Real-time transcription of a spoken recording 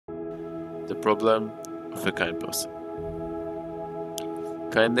The problem of a kind person.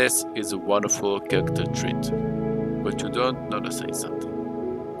 Kindness is a wonderful character trait, but you don't notice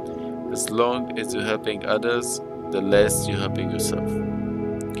something. As long as you're helping others, the less you're helping yourself.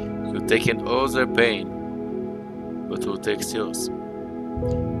 You're taking all their pain, but who takes yours?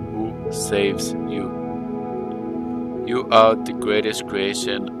 Who saves you? You are the greatest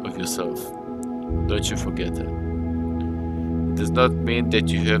creation of yourself. Don't you forget that. It does not mean that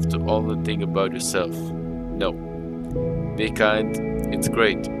you have to only think about yourself. No. Be kind, it's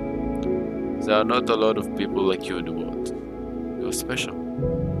great. There are not a lot of people like you in the world. You're special.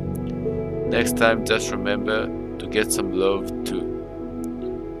 Next time, just remember to get some love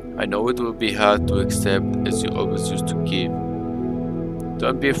too. I know it will be hard to accept as you always used to give.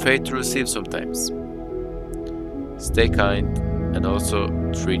 Don't be afraid to receive sometimes. Stay kind and also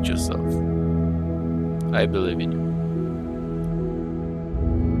treat yourself. I believe in you.